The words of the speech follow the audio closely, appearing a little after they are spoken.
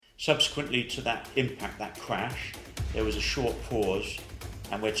Subsequently to that impact, that crash, there was a short pause,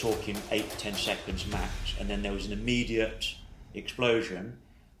 and we're talking 8 to 10 seconds max, and then there was an immediate explosion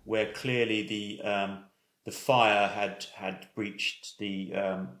where clearly the fire had breached the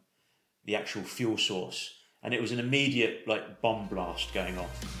actual fuel source, and it was an immediate bomb blast going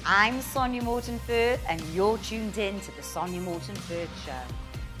off. I'm Sonia Morton-Firth, and you're tuned in to the Sonia Morton-Firth Show.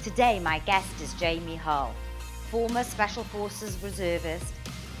 Today my guest is Jamie Hull, former Special Forces reservist.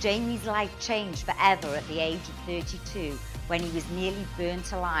 Jamie's life changed forever at the age of 32 when he was nearly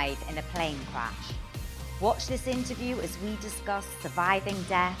burnt alive in a plane crash. Watch this interview as we discuss surviving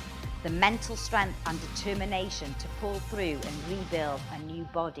death, the mental strength and determination to pull through and rebuild a new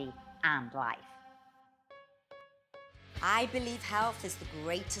body and life. I believe health is the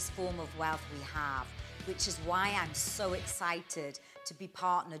greatest form of wealth we have, which is why I'm so excited to be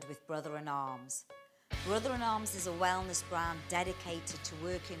partnered with Brother in Arms. Brother in Arms is a wellness brand dedicated to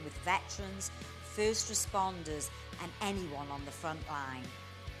working with veterans, first responders and anyone on the front line.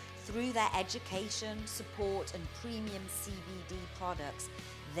 Through their education, support and premium CBD products,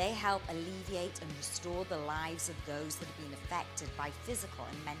 they help alleviate and restore the lives of those that have been affected by physical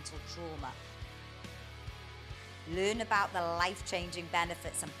and mental trauma. Learn about the life-changing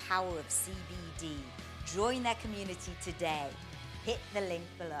benefits and power of CBD. Join their community today. Hit the link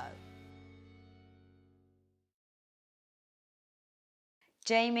below.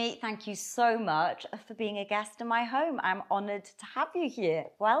 Jamie, thank you so much for being a guest in my home. I'm honoured to have you here.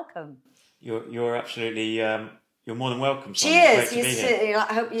 Welcome. You're absolutely you're more than welcome. Cheers!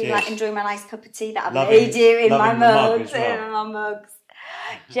 I hope you enjoy my nice cup of tea that I made you in my mugs. In my mugs.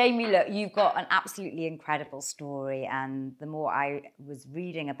 Jamie, look, you've got an absolutely incredible story, and the more I was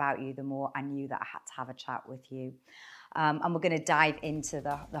reading about you, the more I knew that I had to have a chat with you. And we're going to dive into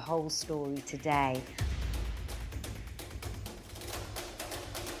the whole story today.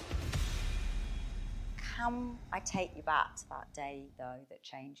 Can I take you back to that day, though, that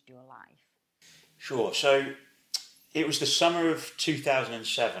changed your life? Sure. So it was the summer of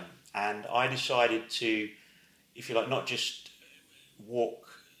 2007, and I decided to, if you like, not just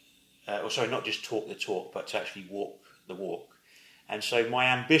not just talk the talk, but to actually walk the walk. And so my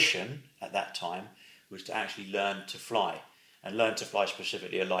ambition at that time was to actually learn to fly, and learn to fly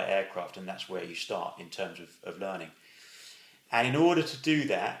specifically a light aircraft, and that's where you start in terms of learning. And in order to do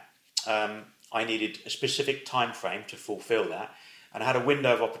that, I needed a specific time frame to fulfill that, and I had a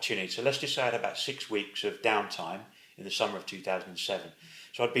window of opportunity. So let's just say I had about 6 weeks of downtime in the summer of 2007.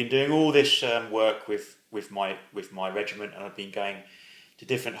 So I'd been doing all this work with my regiment, and I'd been going to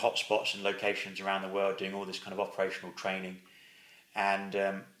different hotspots and locations around the world, doing all this kind of operational training,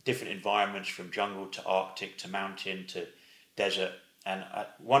 and different environments from jungle to Arctic to mountain to desert, and a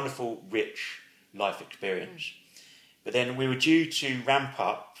wonderful, rich life experience. But then we were due to ramp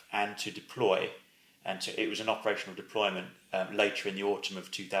up and to deploy, and it was an operational deployment later in the autumn of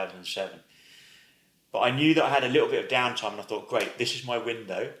 2007. But I knew that I had a little bit of downtime, and I thought, great, this is my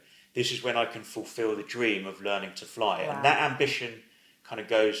window. This is when I can fulfill the dream of learning to fly. Wow. And that ambition kind of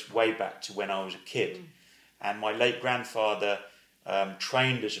goes way back to when I was a kid. And my late grandfather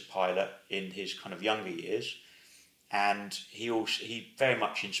trained as a pilot in his kind of younger years, and he very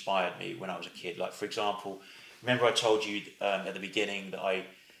much inspired me when I was a kid. Like, for example, remember I told you at the beginning that I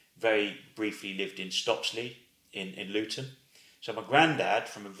very briefly lived in Stopsley in Luton. So my granddad,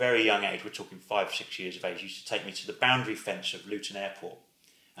 from a very young age, we're talking 5-6 years of age, used to take me to the boundary fence of Luton Airport.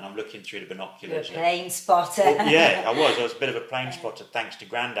 And I'm looking through the binoculars. You're a plane spotter. Well, yeah, I was a bit of a plane spotter, thanks to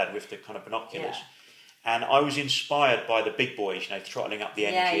Grandad with the kind of binoculars. Yeah. And I was inspired by the big boys, throttling up the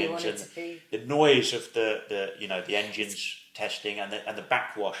engines and the noise of the engines testing and the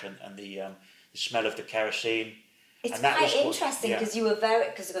backwash and the smell of the kerosene. It's quite interesting because you were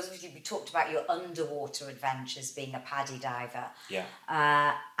because we talked about your underwater adventures being a paddy diver. Yeah.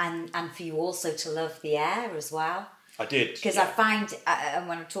 And for you also to love the air as well. I did. Because I find,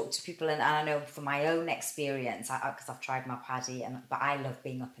 when I talk to people, and I know from my own experience, because I've tried my paddy, but I love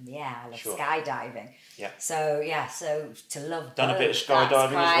being up in the air. I love skydiving. Yeah. So to love done both, a bit of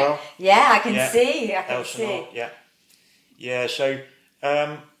skydiving as well. Yeah, I can see. I can see. Yeah. Yeah. So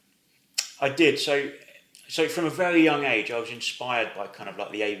I did. So from a very young age, I was inspired by kind of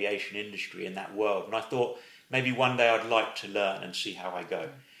like the aviation industry in that world, and I thought maybe one day I'd like to learn and see how I go.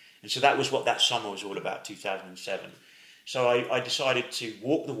 And so that was what that summer was all about, 2007. So I decided to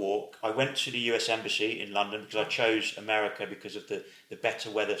walk the walk. I went to the US Embassy in London because I chose America because of the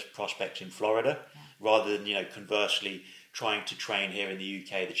better weather prospects in Florida, rather than, conversely trying to train here in the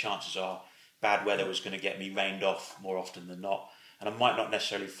UK. The chances are bad weather was going to get me rained off more often than not, and I might not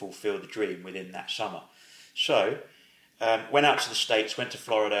necessarily fulfill the dream within that summer. So went out to the States, went to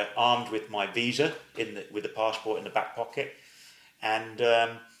Florida, armed with my visa with the passport in the back pocket, and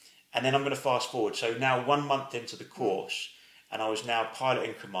then I'm going to fast forward. So now 1 month into the course, and I was now pilot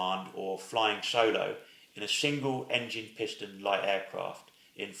in command or flying solo in a single engine piston light aircraft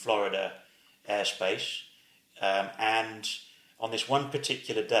in Florida airspace, and on this one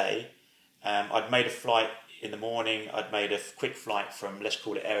particular day, I'd made a flight in the morning. I'd made a quick flight from, let's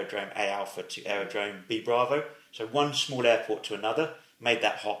call it Aerodrome A Alpha to Aerodrome B Bravo. So one small airport to another, made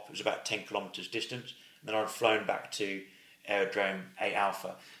that hop. It was about 10 kilometres distance. And then I'd flown back to Aerodrome A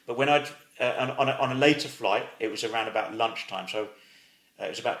Alpha. But when on a later flight, it was around about lunchtime. So it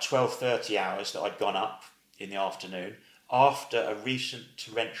was about 12:30 hours that I'd gone up in the afternoon after a recent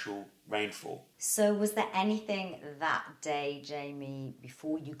torrential rainfall. So was there anything that day, Jamie,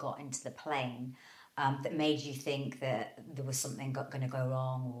 before you got into the plane, that made you think that there was something going to go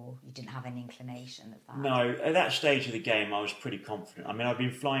wrong, or you didn't have any inclination of that? No, at that stage of the game, I was pretty confident. I mean, I've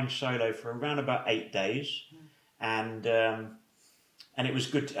been flying solo for around about 8 days, and it was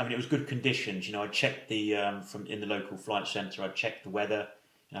good. I mean, it was good conditions. You know, I checked from in the local flight centre. I checked the weather.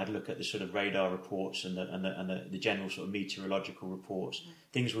 You know, I'd look at the sort of radar reports and the general sort of meteorological reports.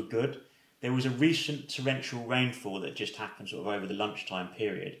 Things were good. There was a recent torrential rainfall that just happened sort of over the lunchtime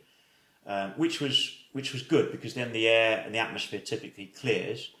period. Which was good, because then the air and the atmosphere typically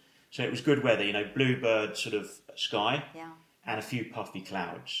clears, so it was good weather. You know, bluebird sort of sky, and a few puffy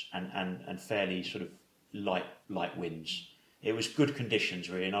clouds, and fairly sort of light winds. It was good conditions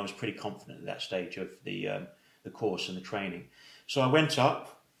really, and I was pretty confident at that stage of the course and the training. So I went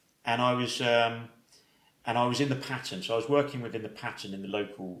up, and I was in the pattern. So I was working within the pattern in the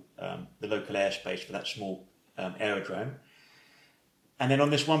local airspace for that small aerodrome. And then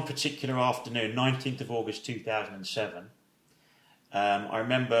on this one particular afternoon, 19th of August 2007, I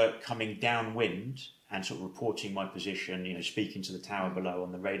remember coming downwind and sort of reporting my position, you know, speaking to the tower below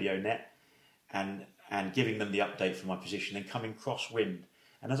on the radio net and giving them the update for my position, then coming crosswind.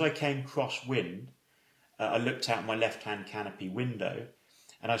 And as I came crosswind, I looked out my left-hand canopy window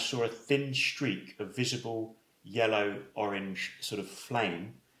and I saw a thin streak of visible yellow-orange sort of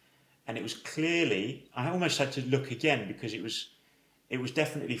flame. And it was clearly, I almost had to look again, because it was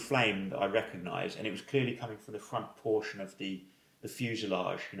definitely flame that I recognised, and it was clearly coming from the front portion of the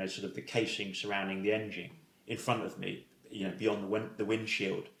fuselage, you know, sort of the casing surrounding the engine in front of me, you know, beyond the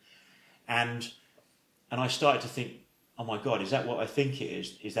windshield. And I started to think, oh my God, is that what I think it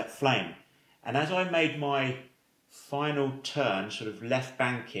is? Is that flame? And as I made my final turn, sort of left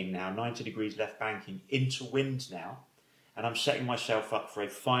banking now, 90 degrees left banking, into wind now, and I'm setting myself up for a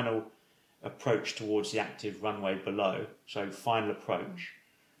final approach towards the active runway below, so final approach.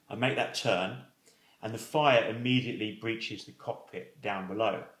 I make that turn, and the fire immediately breaches the cockpit down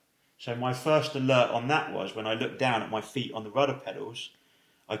below. So my first alert on that was when I looked down at my feet on the rudder pedals,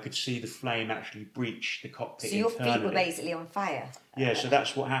 I could see the flame actually breach the cockpit. So your internally. feet were basically on fire? Yeah, so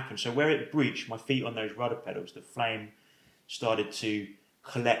that's what happened. So where it breached, my feet on those rudder pedals, the flame started to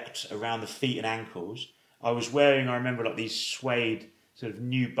collect around the feet and ankles. I was wearing, I remember, like these suede sort of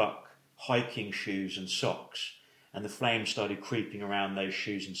nubuck hiking shoes and socks, and the flame started creeping around those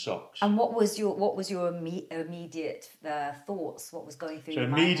shoes and socks. And what was your immediate thoughts? What was going through your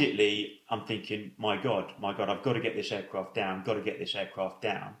mind? So immediately I'm thinking, my God, I've got to get this aircraft down,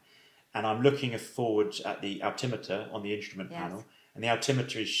 and I'm looking forwards at the altimeter on the instrument panel, and the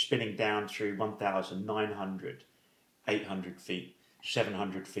altimeter is spinning down through 1,900, 800 feet,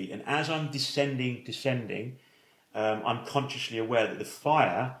 700 feet, and as I'm descending, I'm consciously aware that the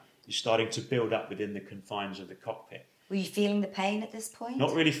fire is starting to build up within the confines of the cockpit. Were you feeling the pain at this point?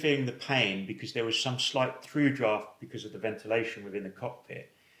 Not really feeling the pain, because there was some slight through draft because of the ventilation within the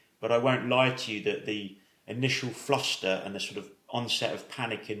cockpit. But I won't lie to you that the initial fluster and the sort of onset of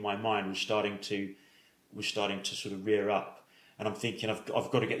panic in my mind was starting to sort of rear up. And I'm thinking,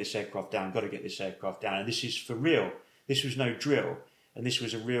 I've got to get this aircraft down, And this is for real. This was no drill. And this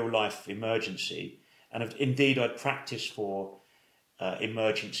was a real life emergency. And indeed, I'd practiced for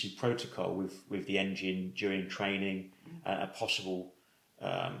emergency protocol with the engine during training, a possible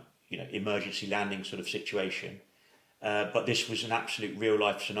emergency landing sort of situation, but this was an absolute real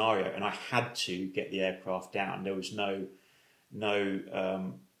life scenario, and I had to get the aircraft down. There was no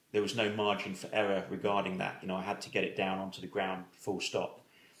margin for error regarding that. You know, I had to get it down onto the ground, full stop.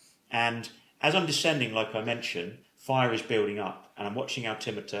 And as I'm descending, like I mentioned, fire is building up, and I'm watching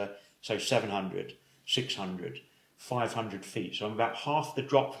altimeter, so 700, 600. 500 feet, so I'm about half the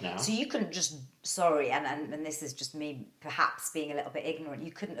drop now. So you couldn't just, and this is just me perhaps being a little bit ignorant,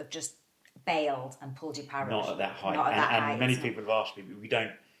 you couldn't have just bailed and pulled your parachute? Not at that height. And many people have asked me, but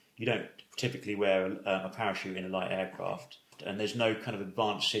You don't typically wear a parachute in a light aircraft, and there's no kind of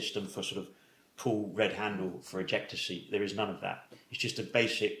advanced system for sort of pull red handle for ejector seat. There is none of that. It's just a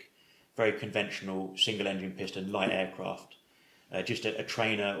basic, very conventional single engine piston light aircraft, just a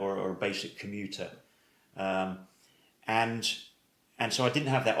trainer or a basic commuter. And so I didn't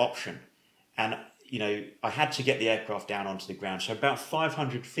have that option. And, you know, I had to get the aircraft down onto the ground. So about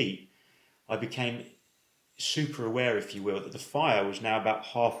 500 feet, I became super aware, if you will, that the fire was now about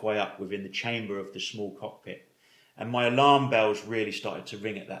halfway up within the chamber of the small cockpit. And my alarm bells really started to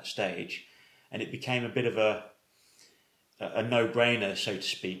ring at that stage. And it became a bit of a no-brainer, so to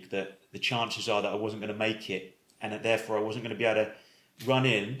speak, that the chances are that I wasn't going to make it, and that therefore I wasn't going to be able to run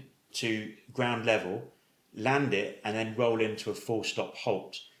in to ground level, land it, and then roll into a full-stop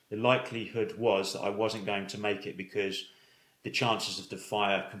halt. The likelihood was that I wasn't going to make it because the chances of the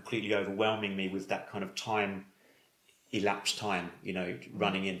fire completely overwhelming me with that kind of elapsed time, you know,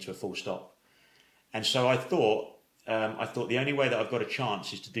 running into a full stop. And so I thought the only way that I've got a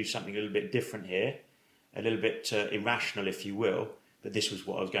chance is to do something a little bit different here, a little bit irrational, if you will, but this was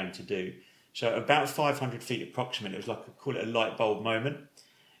what I was going to do. So about 500 feet approximately, it was like, I call it a light bulb moment,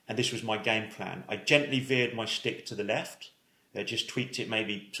 and this was my game plan. I gently veered my stick to the left, just tweaked it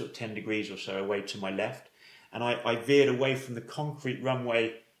maybe sort of 10 degrees or so away to my left, and I veered away from the concrete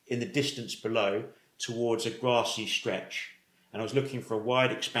runway in the distance below towards a grassy stretch. And I was looking for a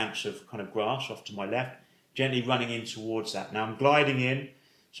wide expanse of kind of grass off to my left, gently running in towards that. Now I'm gliding in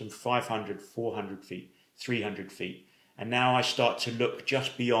some 500, 400 feet, 300 feet. And now I start to look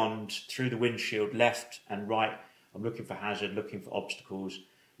just beyond, through the windshield, left and right. I'm looking for hazard, looking for obstacles,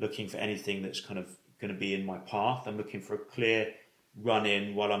 looking for anything that's kind of going to be in my path. I'm looking for a clear run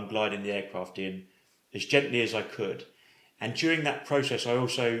in while I'm gliding the aircraft in as gently as I could. And during that process, I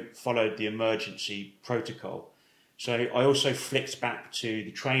also followed the emergency protocol. So I also flicked back to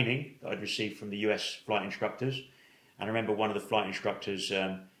the training that I'd received from the US flight instructors. And I remember one of the flight instructors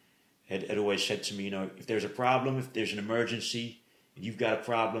had always said to me, you know, if there's a problem, if there's an emergency, if you've got a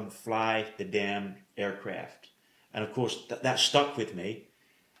problem, fly the damn aircraft. And of course, that stuck with me.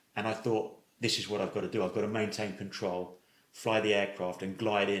 And I thought, this is what I've got to do. I've got to maintain control, fly the aircraft and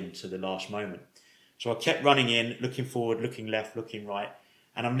glide in to the last moment. So I kept running in, looking forward, looking left, looking right.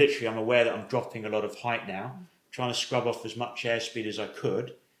 And I'm aware that I'm dropping a lot of height now, trying to scrub off as much airspeed as I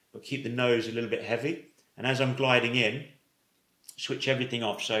could, but keep the nose a little bit heavy. And as I'm gliding in, switch everything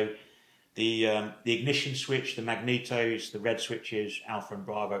off. So the ignition switch, the magnetos, the red switches, Alpha and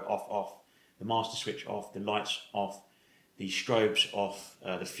Bravo off, the master switch off, the lights off, the strobes off,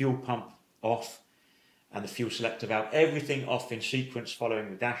 the fuel pump off, and the fuel selector valve, everything off in sequence following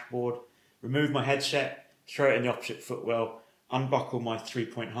the dashboard. Remove my headset, throw it in the opposite footwell, unbuckle my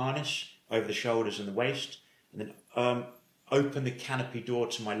 3-point harness over the shoulders and the waist, and then open the canopy door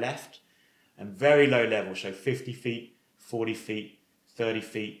to my left, and very low level, so 50 feet, 40 feet, 30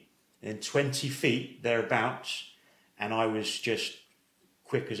 feet, and then 20 feet thereabouts, and I was just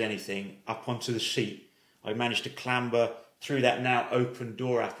quick as anything up onto the seat. I managed to clamber through that now open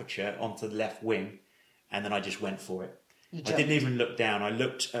door aperture onto the left wing, and then I just went for it. I didn't even look down. I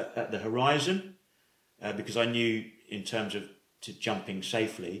looked at the horizon because I knew, in terms of jumping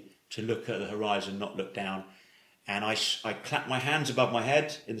safely, to look at the horizon, not look down. And I clapped my hands above my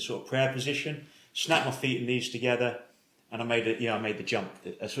head in the sort of prayer position, snapped my feet and knees together, and I made the jump,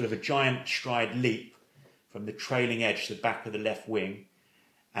 a sort of a giant stride leap from the trailing edge to the back of the left wing.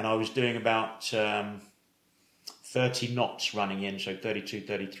 And I was doing about 30 knots running in, so 32,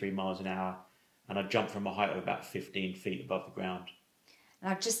 33 miles an hour. And I jumped from a height of about 15 feet above the ground.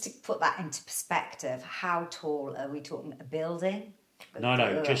 Now, just to put that into perspective, how tall are we talking? A building?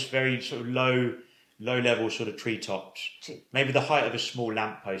 No, just very sort of low level sort of treetops. Maybe the height of a small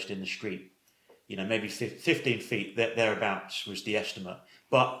lamppost in the street. You know, maybe 15 feet, thereabouts was the estimate.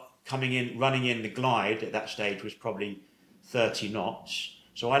 But running in the glide at that stage was probably 30 knots.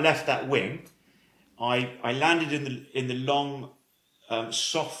 So I left that wing. I landed in the long,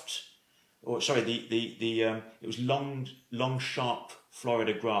 soft... it was long, sharp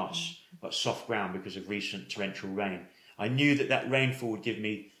Florida grass, but soft ground because of recent torrential rain. I knew that rainfall would give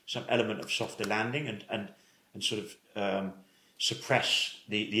me some element of softer landing and sort of suppress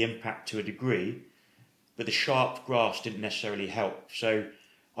the impact to a degree, but the sharp grass didn't necessarily help. So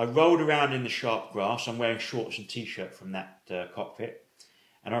I rolled around in the sharp grass. I'm wearing shorts and t-shirt from that cockpit,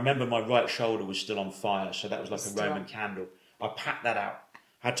 and I remember my right shoulder was still on fire, so that was like a Roman candle. I packed that out.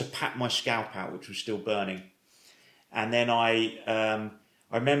 I had to pat my scalp out, which was still burning. And then I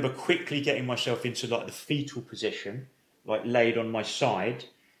remember quickly getting myself into like the fetal position, like laid on my side.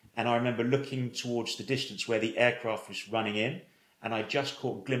 And I remember looking towards the distance where the aircraft was running in and I just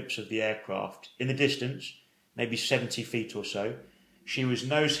caught a glimpse of the aircraft in the distance, maybe 70 feet or so. She was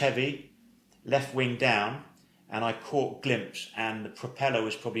nose heavy, left wing down, and I caught a glimpse, and the propeller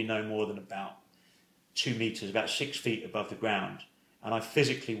was probably no more than about 2 meters, about 6 feet above the ground. And I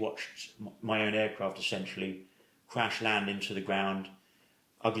physically watched my own aircraft essentially crash land into the ground,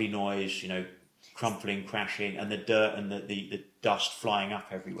 ugly noise, crumpling, crashing, and the dirt and the dust flying up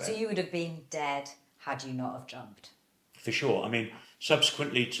everywhere. So you would have been dead had you not have jumped? For sure. I mean,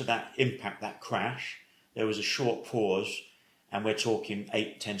 subsequently to that impact, that crash, there was a short pause, and we're talking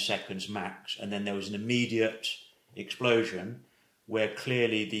 8-10 seconds max, and then there was an immediate explosion where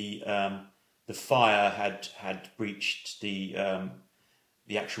clearly the fire had breached the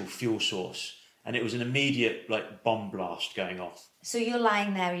actual fuel source, and it was an immediate bomb blast going off. So you're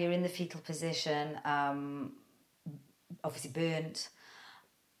lying there, you're in the fetal position, obviously burnt.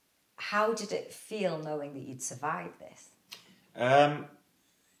 How did it feel knowing that you'd survived this?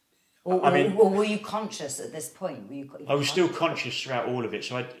 Or were you conscious at this point? I was still conscious throughout all of it.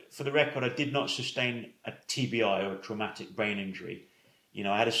 So for the record, I did not sustain a TBI or a traumatic brain injury.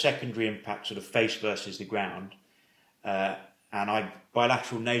 I had a secondary impact, sort of face versus the ground, and I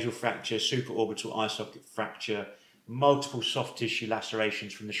bilateral nasal fracture, supraorbital eye socket fracture, multiple soft tissue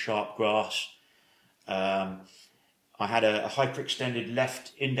lacerations from the sharp grass. I had a hyperextended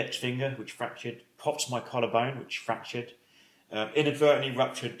left index finger, which fractured, popped my collarbone, which fractured, inadvertently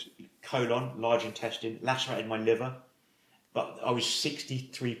ruptured colon, large intestine, lacerated my liver, but I was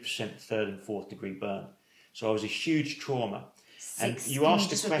 63% third and fourth degree burn. So I was a huge trauma. And you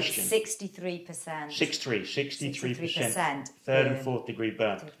asked a question. 63%. 63% third and fourth degree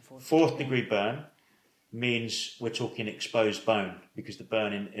burn. Fourth degree burn means we're talking exposed bone, because the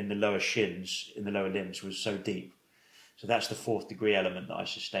burn in the lower shins, in the lower limbs, was so deep. So that's the fourth degree element that I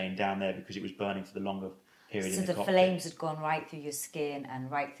sustained down there, because it was burning for the longer period in the cockpit. So the flames had gone right through your skin and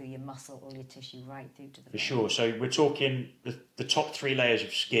right through your muscle, all your tissue, right through to the bone. For sure. So we're talking the top 3 layers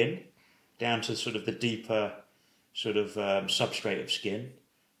of skin down to sort of the deeper sort of substrate of skin,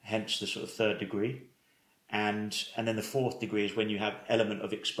 hence the sort of third degree. And then the fourth degree is when you have element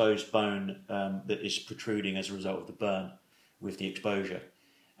of exposed bone that is protruding as a result of the burn with the exposure.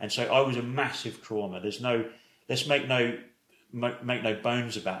 And so I was a massive trauma. Let's make no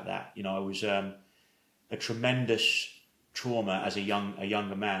bones about that. I was a tremendous trauma as a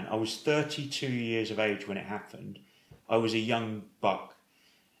younger man. I was 32 years of age when it happened. I was a young buck.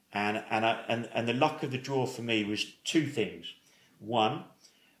 And the luck of the draw for me was 2 things. One,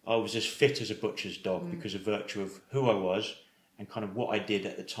 I was as fit as a butcher's dog because of virtue of who I was and kind of what I did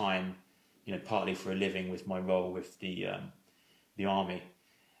at the time, partly for a living with my role with the army.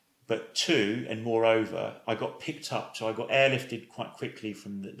 But 2, and moreover, I got picked up, so I got airlifted quite quickly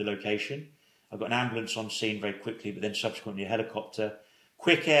from the location. I got an ambulance on scene very quickly, but then subsequently a helicopter,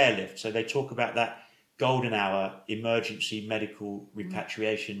 quick airlift. So they talk about that golden hour emergency medical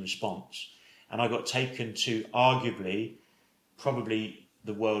repatriation response. And I got taken to arguably, probably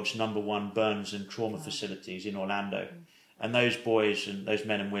the world's #1 burns and trauma facilities in Orlando. And those boys and those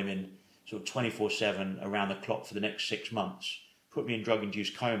men and women, sort of 24/7 around the clock for the next 6 months, put me in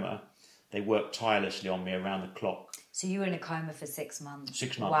drug-induced coma. They worked tirelessly on me around the clock. So you were in a coma for 6 months?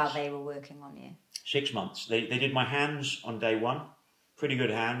 6 months. While they were working on you? 6 months. They did my hands on day 1. Pretty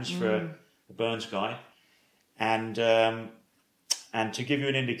good hands for a burns guy. And to give you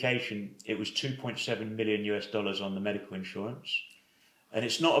an indication, it was $2.7 million on the medical insurance. And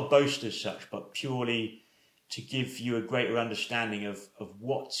it's not a boast as such, but purely to give you a greater understanding of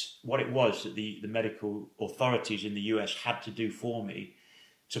what it was that the medical authorities in the US had to do for me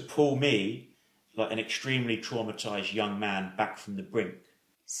to pull me, like an extremely traumatized young man, back from the brink.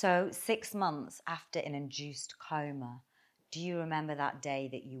 So 6 months after an induced coma, do you remember that day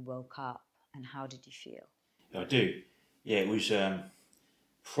that you woke up, and how did you feel? I do. Yeah, it was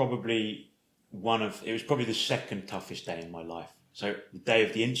probably the second toughest day in my life. So the day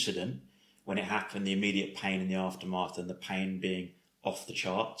of the incident, when it happened, the immediate pain in the aftermath and the pain being off the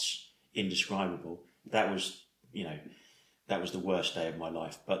charts, indescribable, that was the worst day of my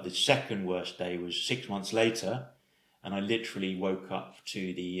life. But the second worst day was 6 months later, and I literally woke up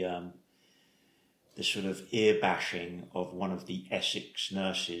to the sort of ear bashing of one of the Essex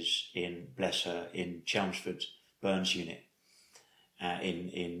nurses in Chelmsford Burns unit back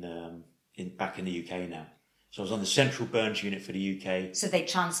in the UK now. So I was on the Central Burns unit for the UK. So they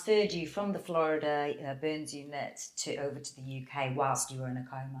transferred you from the Florida Burns unit over to the UK whilst you were in a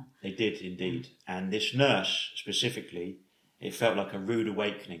coma? They did, indeed. And this nurse, specifically, it felt like a rude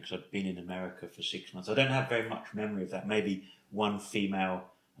awakening because I'd been in America for 6 months. I don't have very much memory of that. Maybe one female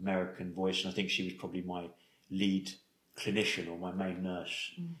American voice, and I think she was probably my lead clinician or my main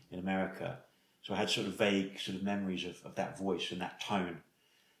nurse in America. So I had sort of vague sort of memories of that voice and that tone.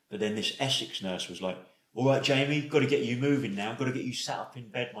 But then this Essex nurse was like, all right, Jamie, got to get you moving now. Got to get you sat up in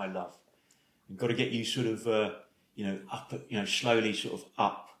bed, my love. And got to get you sort of, up, slowly sort of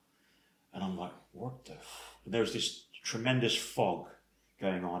up. And I'm like, what the And there was this tremendous fog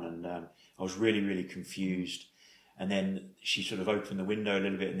going on, and I was really, really confused. And then she sort of opened the window a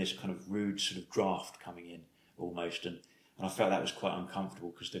little bit, and this kind of rude sort of draft coming in almost. And I felt that was quite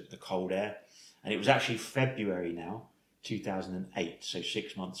uncomfortable because the cold air. And it was actually February now, 2008, so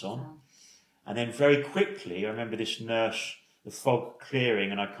 6 months on. Wow. And then very quickly, I remember this nurse, the fog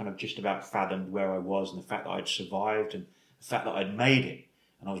clearing, and I kind of just about fathomed where I was and the fact that I'd survived and the fact that I'd made it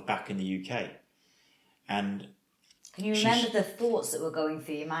and I was back in the UK. And can you remember the thoughts that were going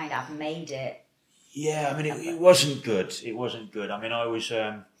through your mind? I've made it. Yeah, I mean, it wasn't good. It wasn't good. I mean, I was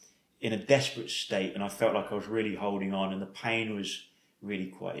in a desperate state, and I felt like I was really holding on, and the pain was really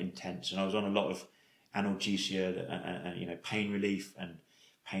quite intense. And I was on a lot of analgesia and pain relief and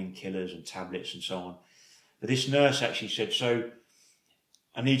painkillers and tablets and so on. But this nurse actually said, so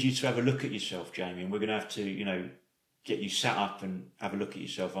I need you to have a look at yourself, Jamie, and we're going to have to, get you sat up and have a look at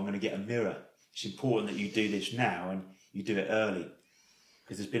yourself. I'm going to get a mirror. It's important that you do this now and you do it early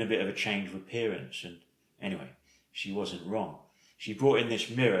because there's been a bit of a change of appearance. And anyway, she wasn't wrong. She brought in this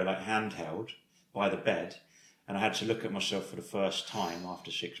mirror, like handheld, by the bed, and I had to look at myself for the first time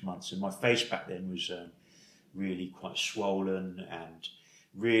after 6 months. And my face back then was really quite swollen and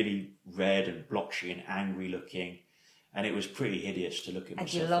really red and blotchy and angry looking. And it was pretty hideous to look at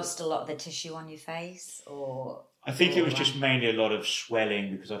myself. Had you lost a lot of the tissue on your face, or? I think it was just mainly a lot of swelling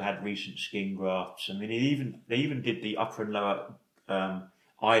because I'd had recent skin grafts. I mean, they even did the upper and lower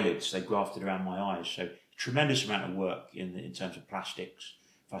eyelids. They grafted around my eyes. So tremendous amount of work in terms of plastic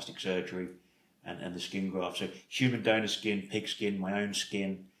surgery and the skin graft. So human donor skin, pig skin, my own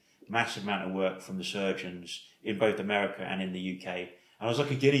skin, massive amount of work from the surgeons in both America and in the UK. And I was like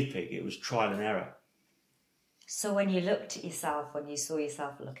a guinea pig. It was trial and error. So when you looked at yourself, when you saw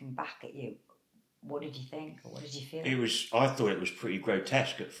yourself looking back at you, what did you think, or what did you feel? I thought it was pretty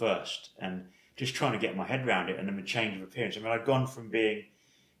grotesque at first, and just trying to get my head around it, and then the change of appearance. I mean, I'd gone from being,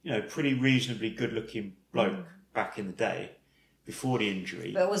 pretty reasonably good-looking bloke back in the day before the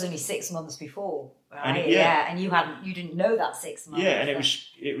injury. But it was only 6 months before, right? And you didn't know that 6 months. Yeah,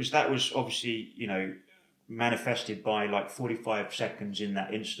 and that was obviously, manifested by like 45 seconds in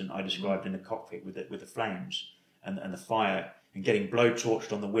that instant I described in the cockpit with the flames and the fire and getting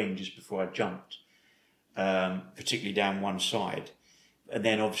blowtorched on the wing just before I jumped. Particularly down one side. And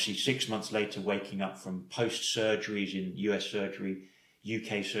then obviously 6 months later waking up from post-surgeries in US surgery,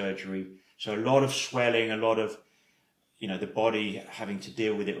 UK surgery. So a lot of swelling, a lot of, the body having to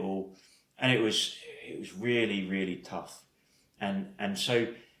deal with it all. And it was really, really tough. And so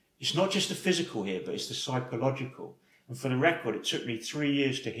it's not just the physical here, but it's the psychological. And for the record, it took me 3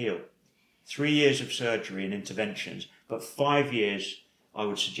 years to heal. 3 years of surgery and interventions, but 5 years, I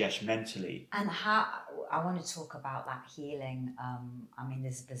would suggest, mentally. And how, I want to talk about that healing. I mean,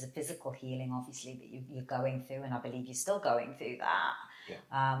 there's a physical healing, obviously, that you're going through, and I believe you're still going through that.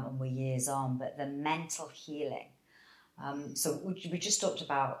 Yeah. And we're years on, but the mental healing. So we just talked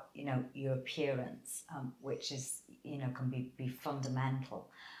about, your appearance, which is, can be fundamental.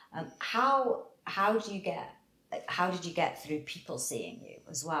 How did you get through people seeing you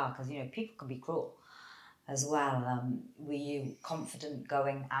as well? Because, people can be cruel as well. Were you confident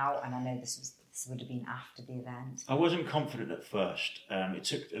going out? And I know this would have been after the event. I wasn't confident at first. It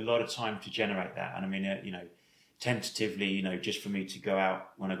took a lot of time to generate that. And I mean, tentatively, just for me to go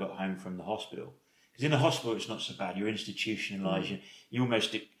out when I got home from the hospital. Because in the hospital, it's not so bad. You're institutionalised.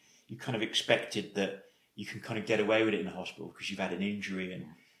 You kind of expected that you can kind of get away with it in the hospital because you've had an injury, and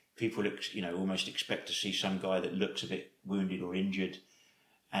people, almost expect to see some guy that looks a bit wounded or injured.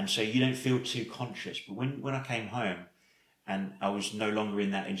 And so you don't feel too conscious. But when I came home and I was no longer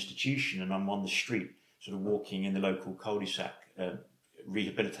in that institution and I'm on the street, sort of walking in the local cul-de-sac,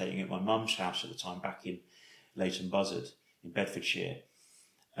 rehabilitating at my mum's house at the time, back in Leighton Buzzard in Bedfordshire,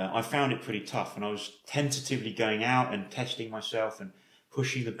 I found it pretty tough. And I was tentatively going out and testing myself and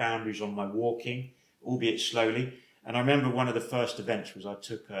pushing the boundaries on my walking, albeit slowly. And I remember one of the first events was I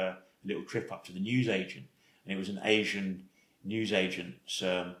took a little trip up to the newsagent, and it was an Asian newsagent,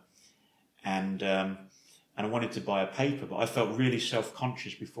 and I wanted to buy a paper, but I felt really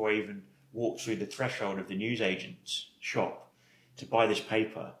self-conscious before I even walked through the threshold of the newsagent's shop to buy this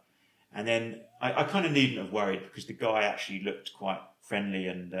paper. And then I kind of needn't have worried because the guy actually looked quite friendly,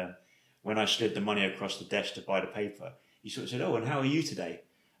 and when I slid the money across the desk to buy the paper, he sort of said, "Oh, and how are you today?"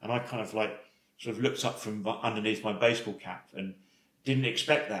 And I kind of like sort of looked up from underneath my baseball cap and didn't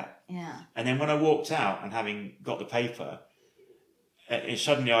expect that. Yeah. And then when I walked out and having got the paper,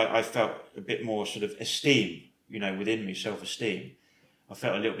 suddenly I felt a bit more sort of esteem, within me, self-esteem. I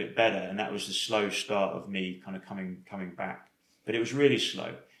felt a little bit better, and that was the slow start of me kind of coming back. But it was really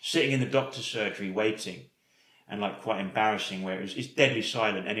slow. Sitting in the doctor's surgery waiting, and like quite embarrassing, where it's deadly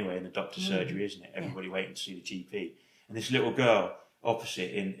silent anyway in the doctor's surgery, isn't it? Everybody waiting to see the GP. And this little girl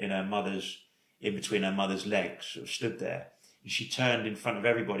opposite in between her mother's legs, sort of stood there. And she turned in front of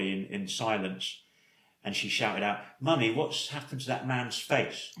everybody in silence, and she shouted out, "Mummy, what's happened to that man's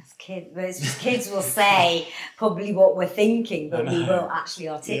face?" As kids will say probably what we're thinking, but we won't actually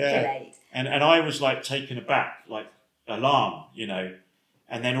articulate. Yeah. And I was like taken aback, like alarm,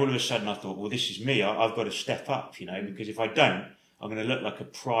 And then all of a sudden I thought, well, this is me. I've got to step up, because if I don't, I'm going to look like a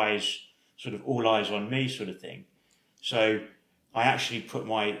prize, sort of all eyes on me sort of thing. So I actually put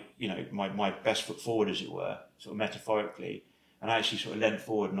my best foot forward, as it were, sort of metaphorically. And I actually sort of leant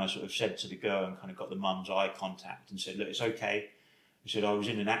forward and I sort of said to the girl and kind of got the mum's eye contact and said, "Look, it's okay." I said, "I was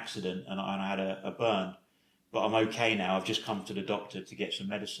in an accident and I had a burn, but I'm okay now. I've just come to the doctor to get some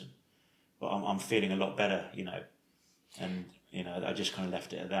medicine, but I'm feeling a lot better, And, I just kind of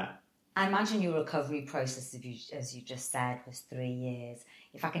left it at that. I imagine your recovery process, as you just said, was 3 years.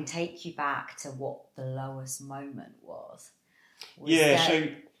 If I can take you back to what the lowest moment was. So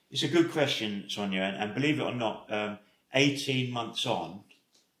it's a good question, Sonia, and believe it or not, 18 months on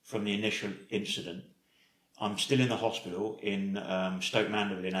from the initial incident, I'm still in the hospital in Stoke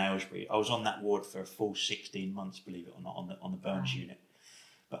Mandeville in Aylesbury. I was on that ward for a full 16 months, believe it or not, on the burns unit.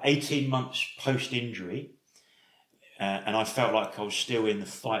 But 18 months post-injury, and I felt like I was still in the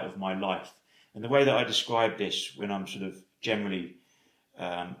fight of my life. And the way that I describe this when I'm sort of generally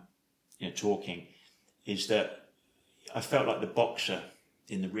talking is that I felt like the boxer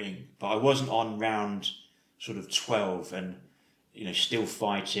in the ring, but I wasn't on round sort of 12 and, still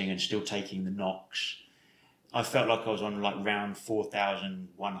fighting and still taking the knocks. I felt like I was on like round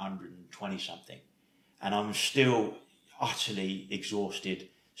 4,120 something. And I'm still utterly exhausted,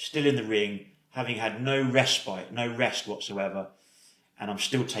 still in the ring, having had no respite, no rest whatsoever. And I'm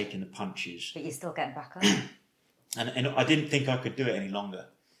still taking the punches. But you're still getting back up. And I didn't think I could do it any longer.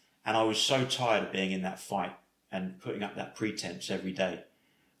 And I was so tired of being in that fight and putting up that pretense every day.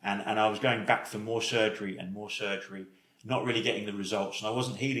 And I was going back for more surgery, not really getting the results. And I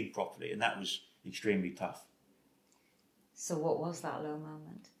wasn't healing properly. And that was extremely tough. So what was that low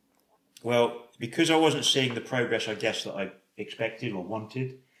moment? Well, because I wasn't seeing the progress, I guess, that I expected or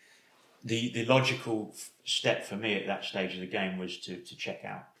wanted, the logical step for me at that stage of the game was to check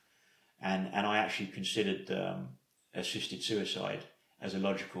out. And I actually considered assisted suicide as a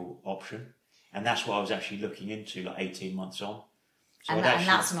logical option. And that's what I was actually looking into like 18 months on. So and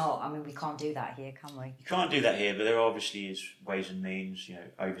that's not, we can't do that here, can we? You can't do that here, but there obviously is ways and means,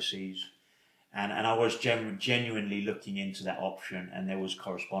 overseas. And I was genuinely looking into that option, and there was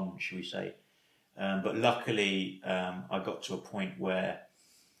correspondence, shall we say. But luckily, I got to a point where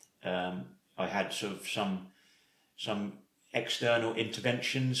I had sort of some external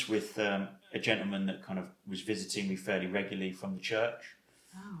interventions with a gentleman that kind of was visiting me fairly regularly from the church.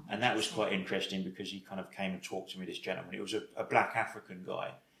 Oh, and that was quite interesting because he kind of came and talked to me, this gentleman. It was a black African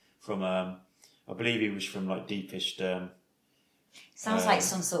guy from, I believe he was from like deepest... Sounds like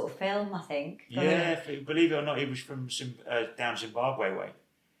some sort of film, I think. Yeah, believe it or not, he was from down Zimbabwe way.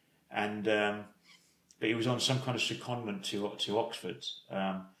 And but he was on some kind of secondment to Oxford,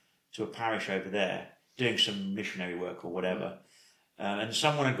 to a parish over there, doing some missionary work or whatever. And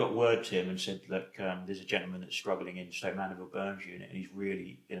someone had got word to him and said, "Look, there's a gentleman that's struggling in Stoke Mandeville Burns unit, and he's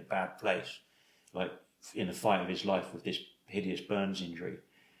really in a bad place, like in the fight of his life with this hideous burns injury.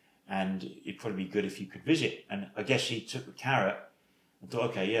 And it'd probably be good if you could visit." And I guess he took the carrot and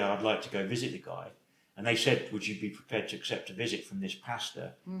thought, "Okay, yeah, I'd like to go visit the guy." And they said, "Would you be prepared to accept a visit from this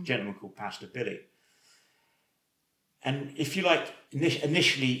pastor, a gentleman called Pastor Billy?" And if you like,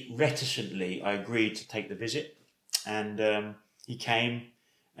 initially, reticently, I agreed to take the visit. And he came,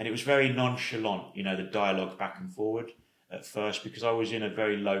 and it was very nonchalant, the dialogue back and forward at first, because I was in a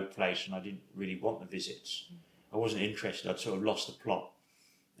very low place and I didn't really want the visits. I wasn't interested. I'd sort of lost the plot.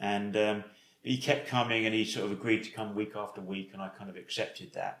 And he kept coming, and he sort of agreed to come week after week, and I kind of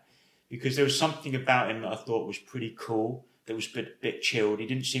accepted that. Because there was something about him that I thought was pretty cool, that was a bit chilled. He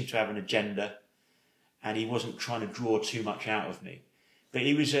didn't seem to have an agenda, and he wasn't trying to draw too much out of me. But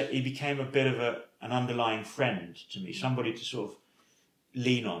he became a bit of an underlying friend to me, somebody to sort of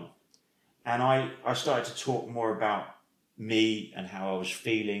lean on. And I started to talk more about me and how I was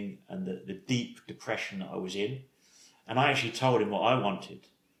feeling and the deep depression that I was in. And I actually told him what I wanted.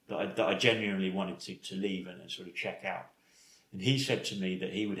 that I genuinely wanted to leave and sort of check out. And he said to me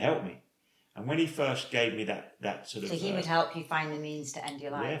that he would help me. And when he first gave me that sort of... So he would help you find the means to end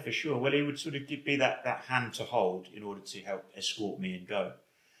your life? Yeah, for sure. Well, he would sort of give me that hand to hold in order to help escort me and go.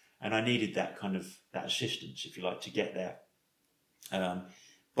 And I needed that assistance, if you like, to get there.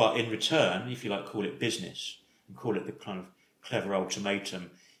 But in return, if you like, call it business and call it the kind of clever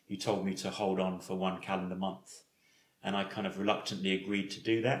ultimatum, he told me to hold on for 1 calendar month. And I kind of reluctantly agreed to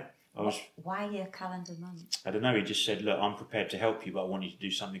do that. Why a calendar month? I don't know. He just said, look, I'm prepared to help you, but I want you to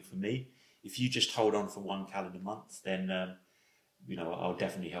do something for me. If you just hold on for 1 calendar month, then, I'll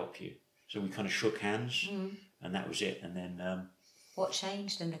definitely help you. So we kind of shook hands and that was it. And then... what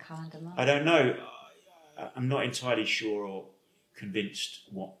changed in the calendar month? I don't know. I'm not entirely sure or convinced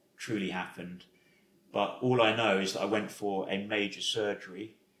what truly happened. But all I know is that I went for a major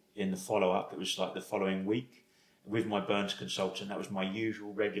surgery in the follow-up. It was like the following week with my burns consultant. That was my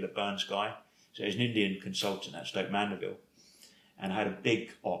usual regular burns guy. So it was an Indian consultant at Stoke Mandeville. And I had a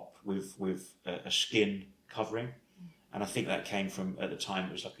big op with a skin covering. And I think that came from, at the time,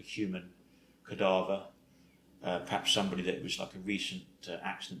 it was like a human cadaver. Perhaps somebody that was like a recent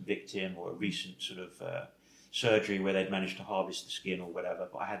accident victim or a recent sort of surgery where they'd managed to harvest the skin or whatever.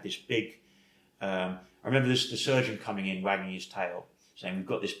 But I had this big... I remember the surgeon coming in, wagging his tail, saying, we've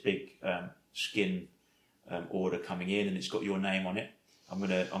got this big skin order coming in and it's got your name on it.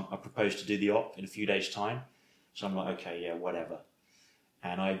 I propose to do the op in a few days' time. So I'm like, okay, yeah, whatever.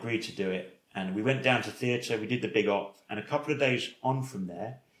 And I agreed to do it. And we went down to theatre, we did the big op. And a couple of days on from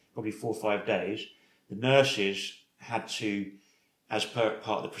there, probably 4 or 5 days, the nurses had to, as part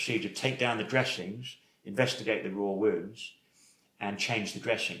of the procedure, take down the dressings, investigate the raw wounds, and change the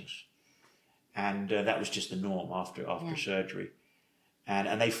dressings. And that was just the norm after surgery.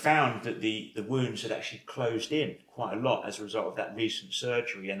 And they found that the wounds had actually closed in quite a lot as a result of that recent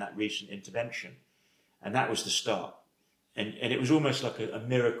surgery and that recent intervention. And that was the start. And it was almost like a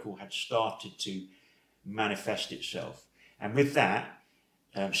miracle had started to manifest itself. And with that,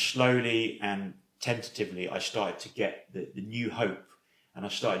 slowly and tentatively, I started to get the new hope. And I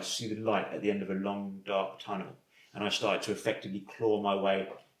started to see the light at the end of a long, dark tunnel. And I started to effectively claw my way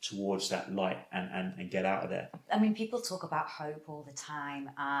towards that light and get out of there. I mean, people talk about hope all the time,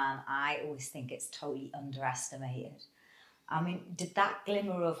 and I always think it's totally underestimated. I mean, did that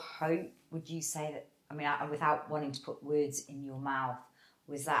glimmer of hope, would you say that, I mean, without wanting to put words in your mouth,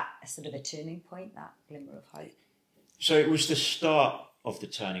 was that a sort of a turning point, that glimmer of hope? So it was the start of the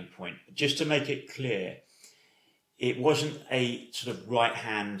turning point. Just to make it clear, it wasn't a sort of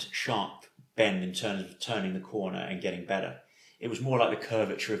right-hand sharp bend in terms of turning the corner and getting better. It was more like the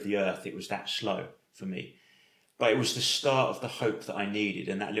curvature of the earth. It was that slow for me. But it was the start of the hope that I needed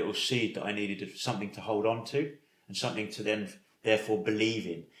and that little seed that I needed of something to hold on to and something to then therefore believe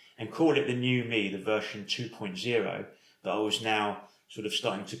in and call it the new me, the version 2.0 that I was now sort of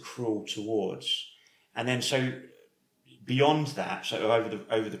starting to crawl towards. And then so beyond that, so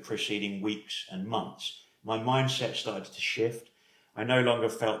over the preceding weeks and months, my mindset started to shift. I no longer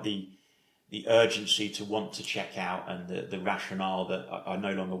felt the urgency to want to check out and the rationale that I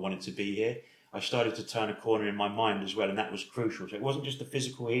no longer wanted to be here. I started to turn a corner in my mind as well, and that was crucial. So it wasn't just the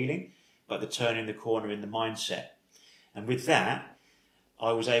physical healing, but the turning the corner in the mindset. And with that,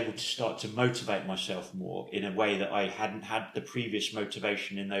 I was able to start to motivate myself more in a way that I hadn't had the previous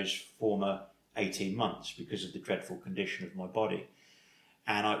motivation in those former 18 months because of the dreadful condition of my body.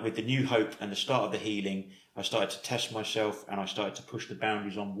 And with the new hope and the start of the healing, I started to test myself and I started to push the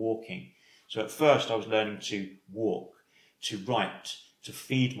boundaries on walking. So at first I was learning to walk, to write, to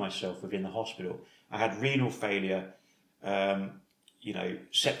feed myself within the hospital. I had renal failure,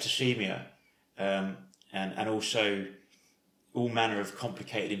 septicemia, and also all manner of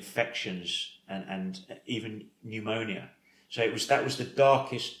complicated infections and even pneumonia. So that was the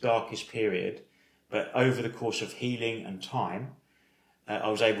darkest period. But over the course of healing and time, I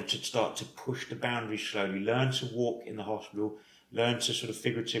was able to start to push the boundaries slowly, learn to walk in the hospital, learn to sort of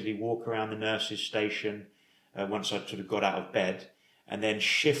figuratively walk around the nurse's station once I'd sort of got out of bed, and then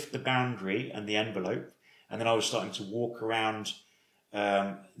shift the boundary and the envelope. And then I was starting to walk around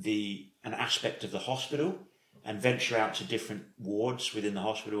an aspect of the hospital and venture out to different wards within the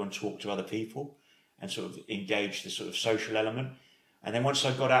hospital and talk to other people and sort of engage the sort of social element. And then once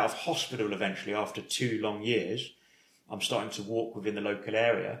I got out of hospital eventually, after 2 long years, I'm starting to walk within the local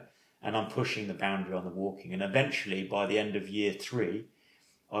area and I'm pushing the boundary on the walking. And eventually, by the end of year 3,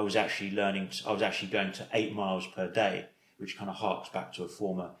 I was actually going to 8 miles per day, which kind of harks back to a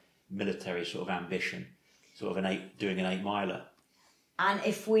former military sort of ambition, sort of doing an 8 miler. And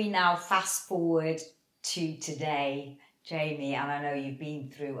if we now fast forward to today, Jamie, and I know you've been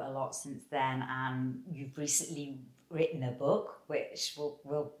through a lot since then, and you've recently written a book, which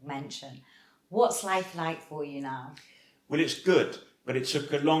we'll mention. What's life like for you now? Well, it's good, but it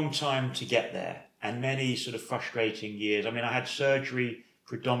took a long time to get there and many sort of frustrating years. I mean, I had surgery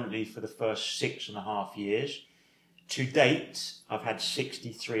predominantly for the first 6.5 years. To date, I've had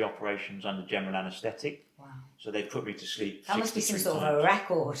 63 operations under general anaesthetic. Wow. So they've put me to sleep. That must be some sort times. of a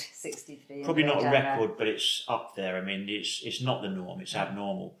record, 63. Probably not a record, but it's up there. I mean, it's not the norm, it's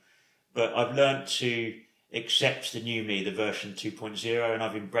abnormal. But I've learnt to accept the new me, the version 2.0, and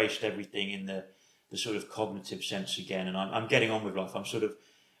I've embraced everything in the sort of cognitive sense again. And I'm getting on with life.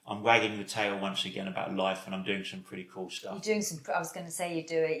 I'm wagging the tail once again about life, and I'm doing some pretty cool stuff. You're doing some, I was going to say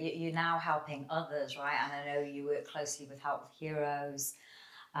you're now helping others, right? And I know you work closely with Health Heroes,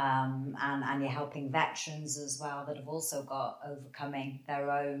 and you're helping veterans as well that have also got overcoming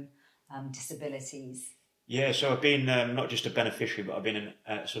their own disabilities. Yeah, so I've been not just a beneficiary, but I've been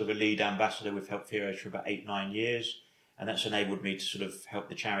sort of a lead ambassador with Health Heroes for about 8-9 years, and that's enabled me to sort of help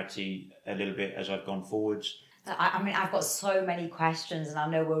the charity a little bit as I've gone forwards. I mean, I've got so many questions, and I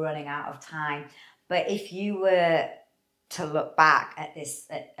know we're running out of time, but if you were to look back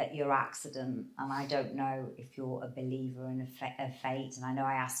at your accident, and I don't know if you're a believer in a fate, and I know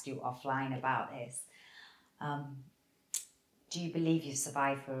I asked you offline about this, do you believe you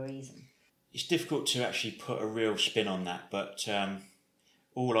survived for a reason? It's difficult to actually put a real spin on that, but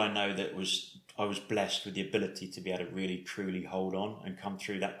all I know that was I was blessed with the ability to be able to really truly hold on and come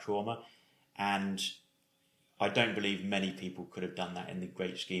through that trauma, and I don't believe many people could have done that in the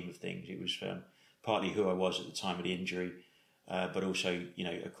great scheme of things. It was partly who I was at the time of the injury, but also,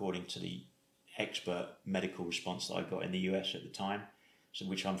 according to the expert medical response that I got in the US at the time, so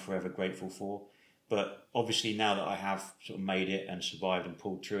which I'm forever grateful for. But obviously now that I have sort of made it and survived and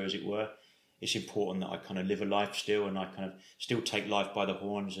pulled through, as it were, it's important that I kind of live a life still, and I kind of still take life by the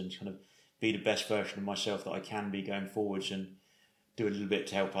horns and kind of be the best version of myself that I can be going forwards, and do a little bit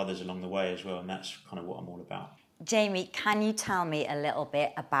to help others along the way as well, and that's kind of what I'm all about. Jamie, can you tell me a little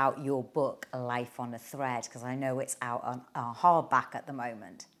bit about your book, Life on a Thread? Because I know it's out on hardback at the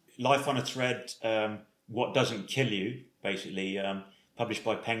moment. Life on a Thread, What Doesn't Kill You, basically, published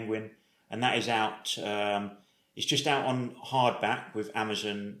by Penguin, and that is out. It's just out on hardback with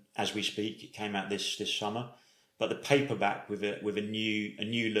Amazon as we speak. It came out this summer, but the paperback with a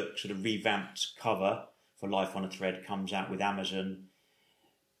new look, sort of revamped cover for Life on a Thread comes out with Amazon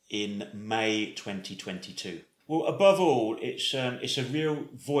in May 2022. Well, above all, it's a real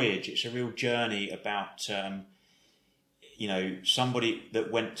voyage. It's a real journey about somebody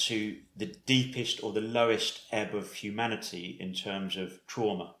that went to the deepest or the lowest ebb of humanity in terms of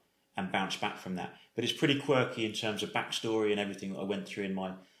trauma and bounced back from that. But it's pretty quirky in terms of backstory and everything that I went through in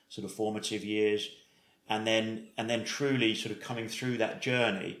my sort of formative years, and then truly sort of coming through that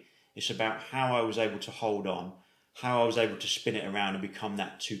journey. It's about how I was able to hold on, how I was able to spin it around and become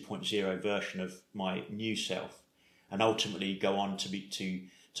that 2.0 version of my new self, and ultimately go on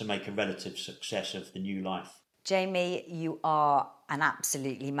to make a relative success of the new life. Jamie, you are an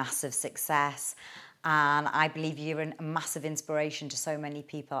absolutely massive success, and I believe you're a massive inspiration to so many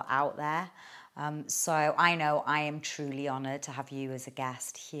people out there. So I know I am truly honoured to have you as a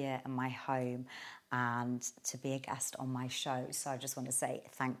guest here in my home and to be a guest on my show. So I just want to say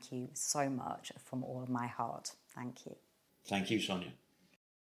thank you so much from all of my heart. Thank you. Thank you, Sonia.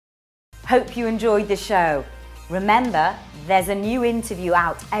 Hope you enjoyed the show. Remember, there's a new interview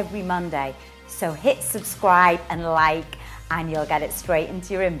out every Monday, so hit subscribe and like, and you'll get it straight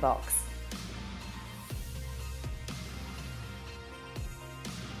into your inbox.